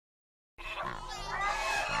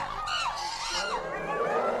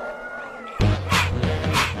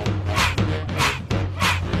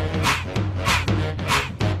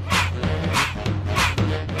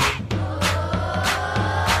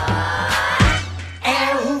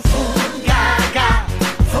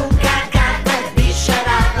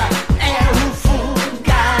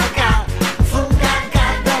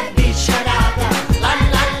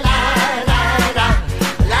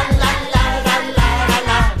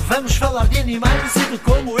Animais e de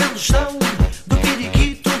como eles são, do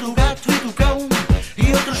periquito, do gato e do cão,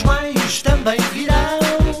 e outros mais também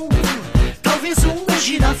virão. Talvez uma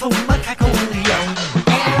girafa, um macaco ou um leão.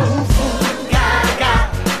 É o fungaga,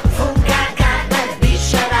 fungaga da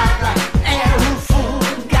bicharada. É o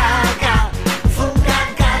fungaga,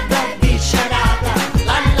 fungaga da bicharada.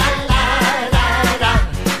 Lá, lá, lá, lá, lá,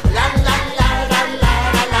 lá, lá, lá, lá,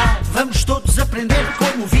 lá, lá. Vamos todos aprender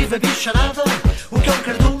como vive a bicharada, o que é um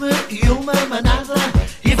cardume e uma manada,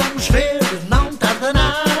 e vamos ver, não tarda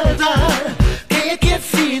nada, quem é que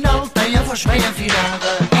afinal tem a voz bem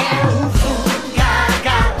afinada. É o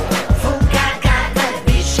fungaga, fungaga da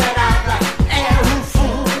bicharada. É o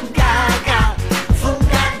fungaga,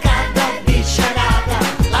 fungaga da bicharada.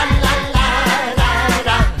 Lá, lá, lá, lá,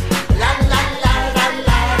 lá, lá, lá, lá,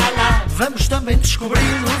 lá, lá, lá. Vamos também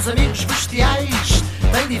descobrir uns amigos bestiais,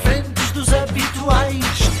 bem diferentes dos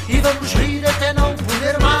habituais, e vamos rir até não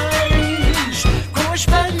poder mais com as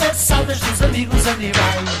palhaçadas dos amigos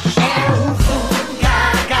animais. É o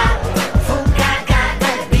fungaga, fungaga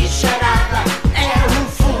da bicharada. É o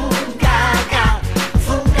fungaga,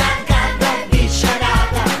 fungaga da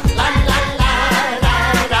bicharada. Lá, lá, lá, lá,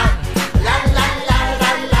 lá, lá, lá,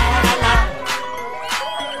 lá, lá, lá.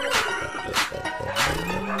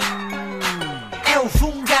 É o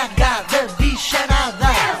fungaga da bicharada.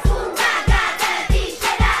 É o fungaga da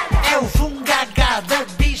bicharada. É o fungaga da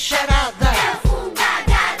bicharada.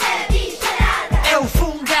 É o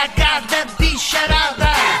fungaga da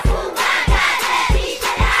bicharada.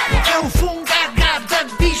 É o fungaga, fungaga da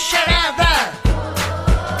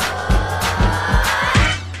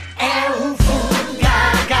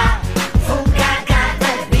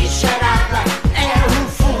bicharada. É o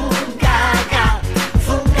fungaga,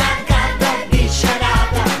 fungaga da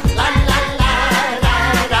bicharada. Lá, lá, lá, lá,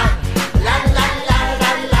 lá, lá, lá,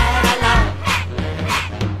 lá, lá, lá.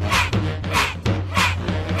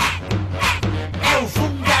 É o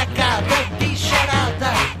fungaga da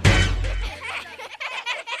bicharada.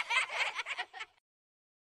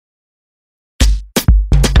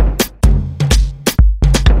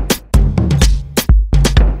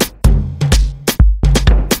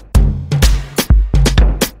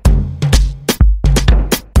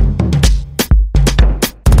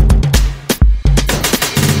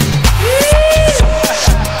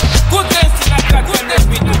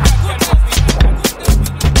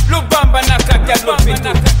 Lubamba na kata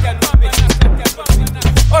lubidu,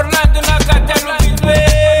 Orlando na kata lubidu.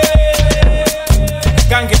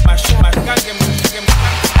 Gangue macho, gangue macho.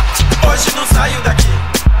 Hoje não saio daqui,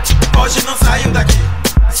 hoje não saio daqui.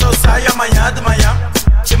 Só saio amanhã de manhã,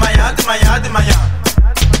 de manhã, de manhã, de manhã.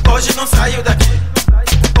 Hoje não saio daqui,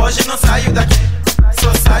 hoje não saio daqui.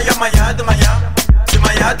 Só saio amanhã de manhã, de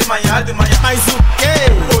manhã, de manhã, de manhã. Mas o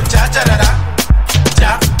quê? O tchá tcharará,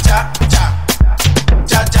 tchá, tchá, tchá.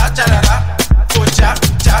 Tchá, tchá, tcharará, o tchá,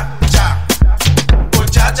 tchá, tchá. O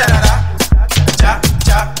tchá tcharará, tchá,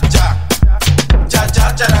 tchá, tchá. Tchá,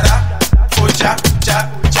 tchá, tcharará, o tchá, tchá,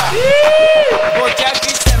 tchá. Bote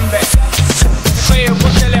aqui sembe, foi o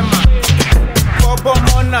botelema. Bobo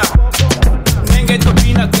mona, nenge to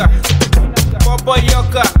binaka. Bobo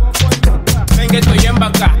yoka, nenge to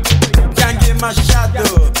yembaka. Gangue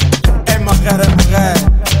Machado, é morrer, é morrer.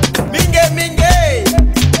 Mingue, mingue,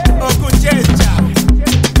 okuchecha.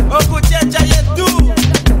 Okuchecha yetu,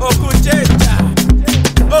 okuchecha.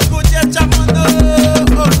 Okuchecha mundo,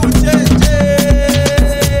 okucheche.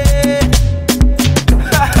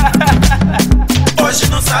 Hoje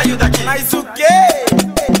não saio daqui. Mas o quê?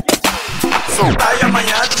 Saio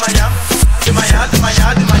amanhã de manhã, de manhã, de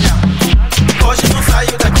manhã, de manhã. Hoje não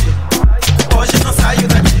saio daqui, hoje não saio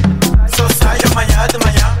daqui. Só saio amanhã de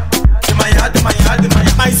manhã, de manhã, de manhã, de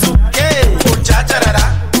manhã. Mas o quê? O tchá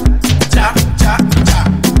tcharará, tchá, tchá, tchá.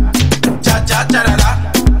 Tchá, tchá, tcharará,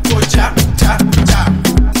 o tchá, tchá, tchá.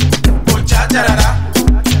 O tchá tcharará,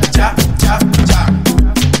 tchá, tchá, tchá.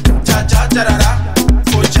 Tchá, tchá, tcharará,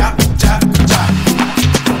 o tchá, tchá, tchá.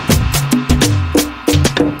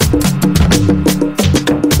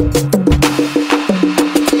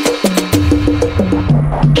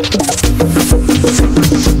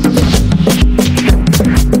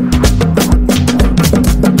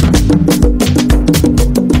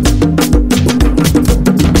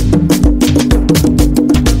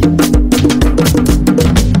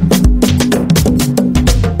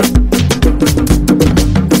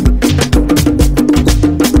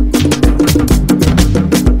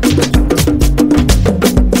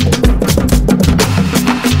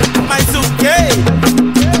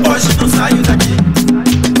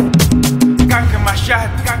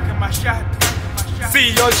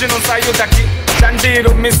 hoje não saio daqui.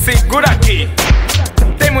 Jandiro, me segura aqui.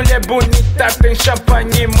 Tem mulher bonita, tem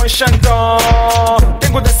champanhe, monchandon.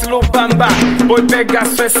 Tenho desse lubamba, vou pegar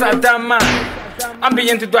só essa dama.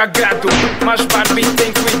 Ambiente do agrado, mas Barbie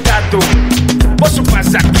tem cuidado. Vou chupar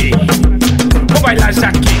já aqui, vou bailar já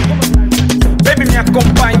aqui. Baby, me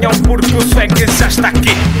acompanham porque o swag já está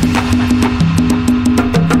aqui.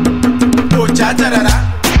 Oh, tcha tcharará,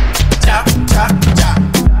 tcha tcha tcha,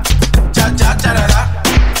 tcha tcha tcharará,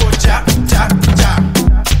 oh tcha tcha tcha,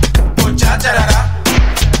 oh tcha tcharará,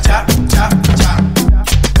 tcha tcha tcha,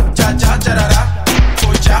 tcha tcha tcharará,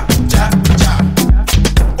 oh tcha tcha tcha,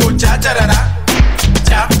 oh tcha tcharará,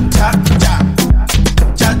 tcha tcha tcha,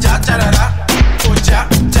 tcha tcha tcharará, oh tcha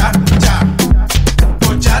tcha tcha,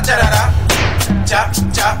 oh tcha tcharará, tcha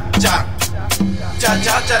tcha tcha, tcha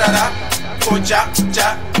tcha tcharará, oh tcha tcha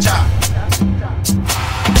tcha.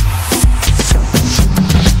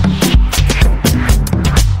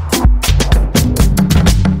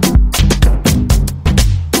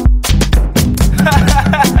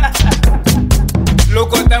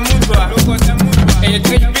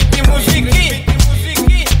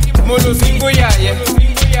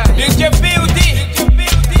 DJ Beauty,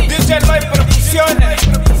 DJ Loy Producciones,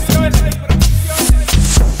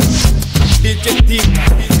 DJ Tima,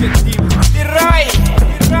 D-Ray,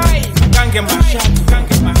 Gangue Machado,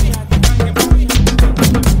 Gangue Machado.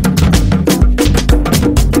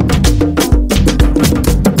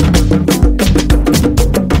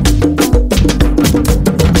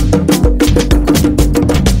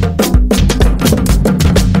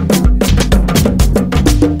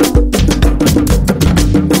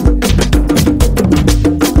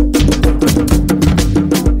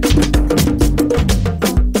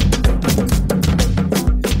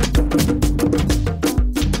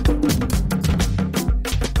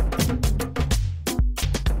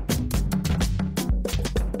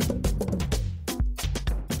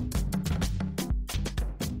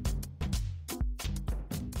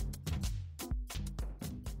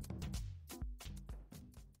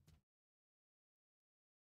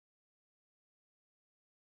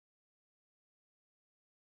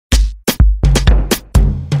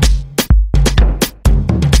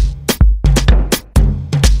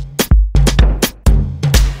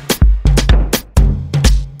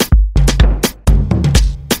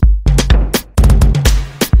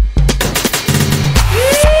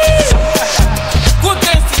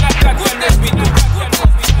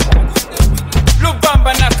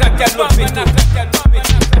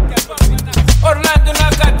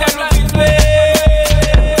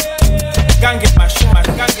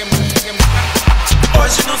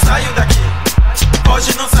 Hoje não saio daqui,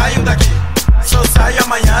 hoje não saio daqui. Só saio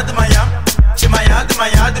amanhã de manhã, de manhã, de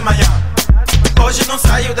manhã, de manhã. Hoje não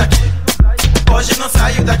saio daqui, hoje não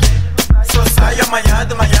saio daqui. Só saio amanhã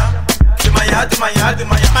de manhã, de manhã, de manhã, de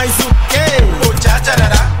manhã. Mas o quê? O tcha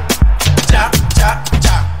tcharará, tcha tcha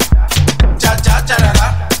tcha, tcha tcha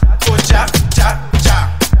tcharará, o tcha tcha tcha,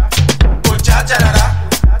 o tcha tcharará,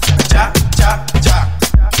 tcha tcha tcha,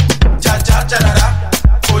 tcha tcha tcharará,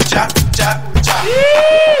 o tcha tcha tcha.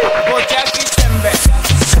 Bote aqui tembe,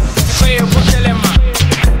 foi eu bote lema,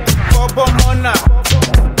 bobo mona,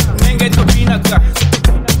 ninguém to binaka,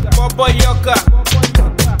 bobo yoka,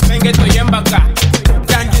 ninguém to yembaka.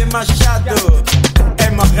 Gangue Machado, é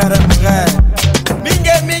morrer, é morrer.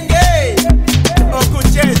 Mingue, mingue, o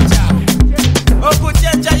cuchecha,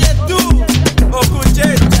 é tu, o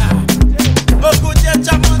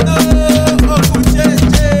cuchecha mandou, o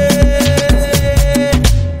cucheche.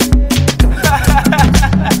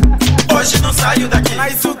 Hoje não saio daqui,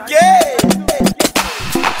 mas o quê?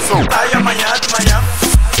 Saio amanhã de manhã,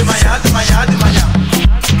 de manhã, de manhã, de manhã.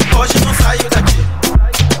 Hoje não saio daqui,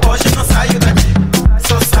 hoje não saio daqui.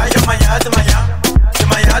 Só saio amanhã de manhã, de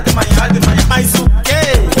manhã, de manhã, de manhã. Mas o quê?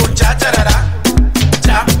 O tcha tcharará,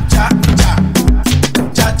 tcha tcha tcha,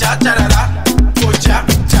 tcha tcha tcharará, o tcha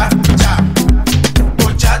tcha tcha,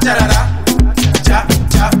 o tcha tcharará, tcha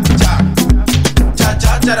tcha tcha, tcha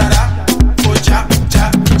tcha tcharará, o tcha tcha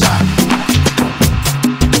tcha.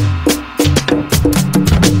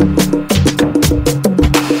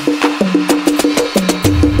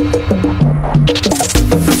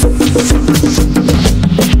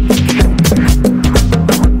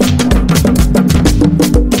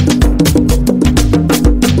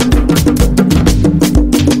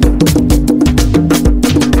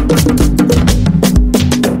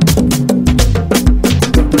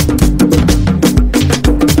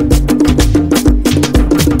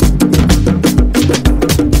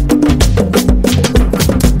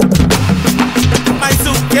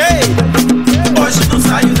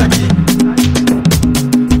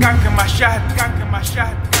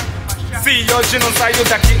 Hoje não saio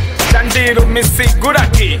daqui, Jandiro me segura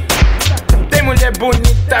aqui. Tem mulher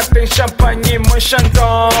bonita, tem champanhe, mon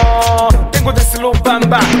chandon. Tenho desse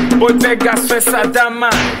lubamba, vou pegar só essa dama.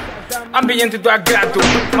 Ambiente do agrado,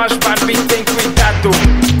 mas Barbie tem cuidado.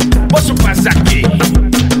 Posso passar aqui,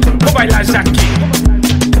 vou bailar já aqui.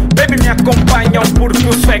 Baby me acompanham porque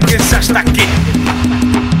o swag já está aqui.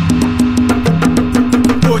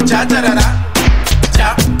 Oh, tcha tcharará,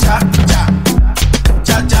 tcha tcha tcha,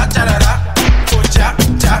 tcha tcha tcharará, oh tcha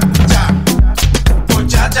tcha tcha, oh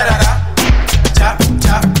tcha tcharará, tcha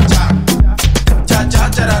tcha tcha, tcha tcha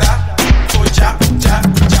tcharará, oh tcha tcha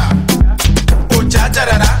tcha, oh tcha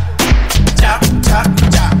tcharará, tcha tcha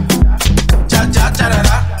tcha, tcha tcha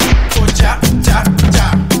tcharará, oh tcha tcha tcha,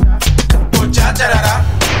 oh tcha tcharará,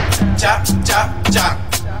 tcha tcha tcha,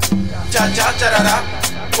 tcha tcha tcharará,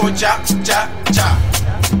 oh tcha tcha tcha.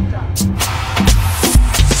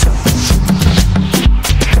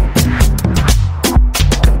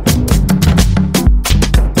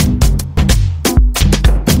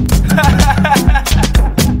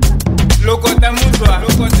 Lokota muzwa,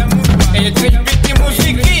 eye tripiti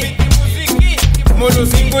muziki,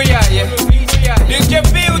 muluzingu yaye, DJ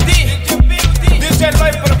Beauty, DJ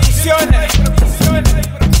Loy Producciones,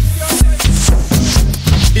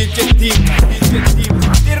 DJ Tima,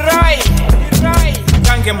 Tirai,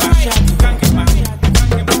 Gangue Machado,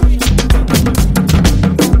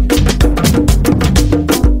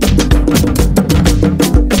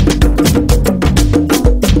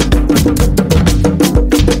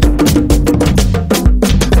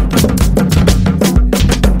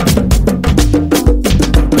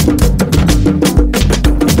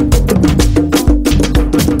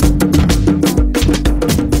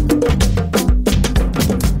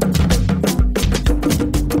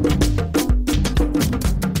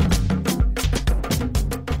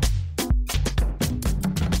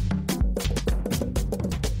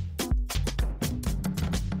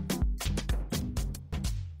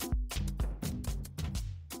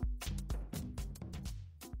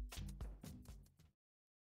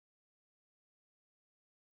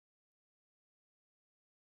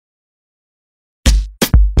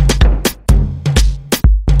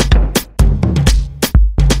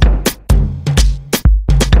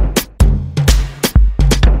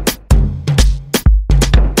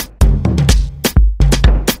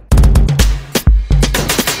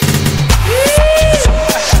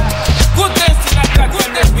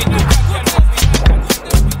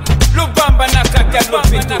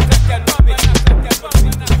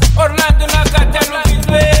 Orlando na Catalunha.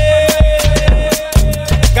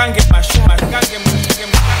 Gangue Machado,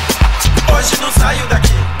 Hoje não saio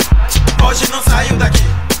daqui, hoje não saio daqui.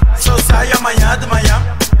 Só saio amanhã de manhã,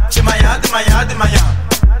 de manhã, de manhã, de manhã.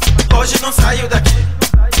 Hoje não saio daqui,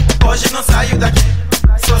 hoje não saio daqui.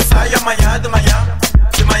 Só saio amanhã de manhã,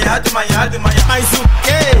 de manhã, de manhã, de manhã. Mas o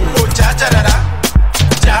quê? O tcha tcharará,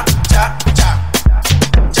 tcha tcha tcha,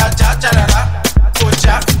 tcha tcha tcharará, o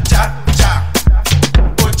tcha tcha tcha,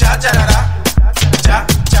 o tcha tcharará, tcha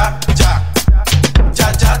tcha tcha, tcha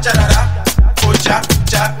tcha tcharará, o tcha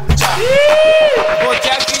tcha tcha.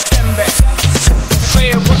 Bocha Kisembe,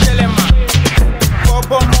 Feye Botelema,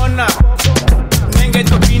 Bobo Mona, Nenge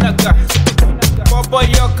Topinaka, Bobo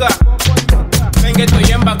Yoka, Nenge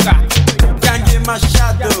Toyembaka, Gangue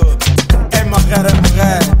Machado, é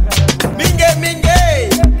morrer. Mingue,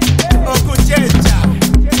 Okuchecha,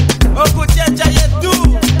 Okuchecha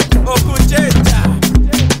yetu, Okuchecha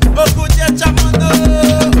mano,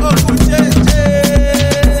 Okucheche.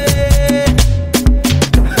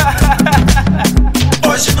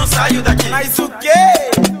 Hoje não saio daqui. Mas o quê?